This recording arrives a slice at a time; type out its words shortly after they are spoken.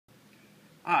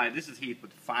Hi, this is Heath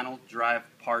with Final Drive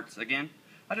Parts again.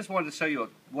 I just wanted to show you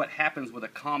what happens with a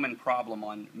common problem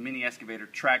on mini excavator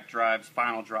track drives,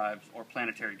 final drives, or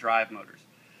planetary drive motors.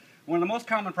 One of the most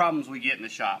common problems we get in the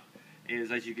shop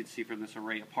is, as you can see from this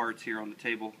array of parts here on the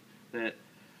table, that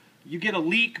you get a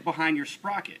leak behind your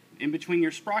sprocket. In between your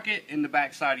sprocket and the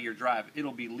back side of your drive,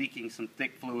 it'll be leaking some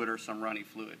thick fluid or some runny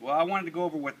fluid. Well, I wanted to go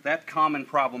over what that common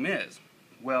problem is.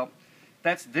 Well,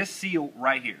 that's this seal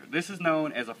right here. This is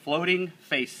known as a floating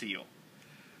face seal.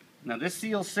 Now this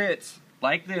seal sits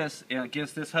like this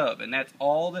against this hub, and that's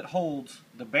all that holds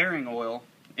the bearing oil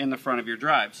in the front of your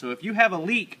drive. So if you have a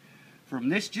leak from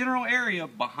this general area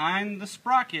behind the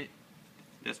sprocket,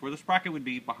 that's where the sprocket would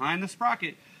be, behind the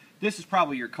sprocket, this is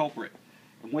probably your culprit.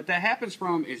 And what that happens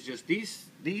from is just these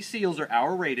seals are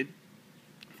hour rated.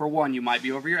 For one, you might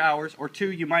be over your hours, or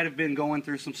two, you might have been going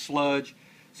through some sludge,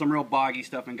 some real boggy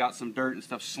stuff, and got some dirt and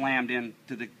stuff slammed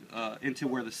into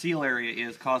where the seal area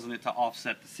is, causing it to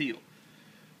offset the seal.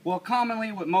 Well,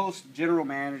 commonly with most general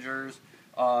managers,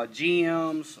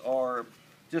 GMs, or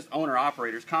just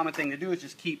owner-operators, common thing to do is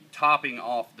just keep topping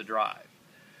off the drive.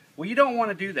 Well, you don't want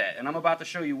to do that, and I'm about to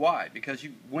show you why. Because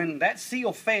when that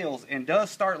seal fails and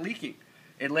does start leaking,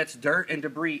 it lets dirt and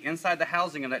debris inside the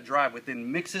housing of that drive, which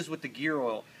then mixes with the gear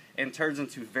oil and turns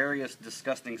into various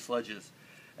disgusting sludges,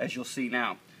 as you'll see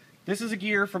now. This is a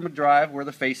gear from a drive where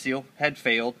the face seal had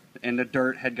failed and the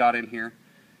dirt had got in here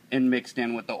and mixed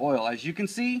in with the oil. As you can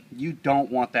see, you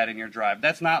don't want that in your drive.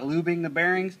 That's not lubing the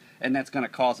bearings, and that's going to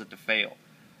cause it to fail.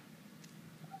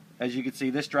 As you can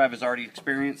see, this drive has already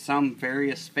experienced some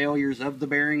various failures of the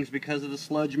bearings because of the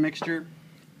sludge mixture,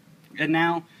 and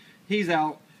now he's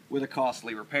out with a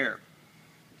costly repair.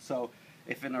 So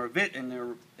if in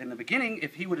the beginning,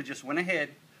 if he would have just went ahead,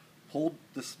 pulled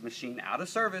this machine out of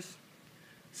service,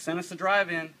 sent us the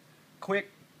drive in, quick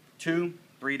 2-3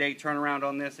 day turnaround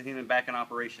on this, and he'd been back in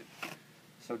operation.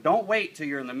 So don't wait till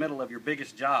you're in the middle of your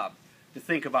biggest job to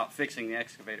think about fixing the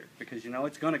excavator, because you know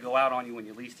it's going to go out on you when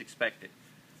you least expect it.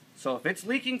 So if it's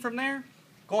leaking from there,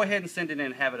 go ahead and send it in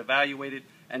and have it evaluated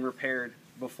and repaired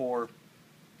before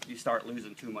you start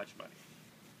losing too much money.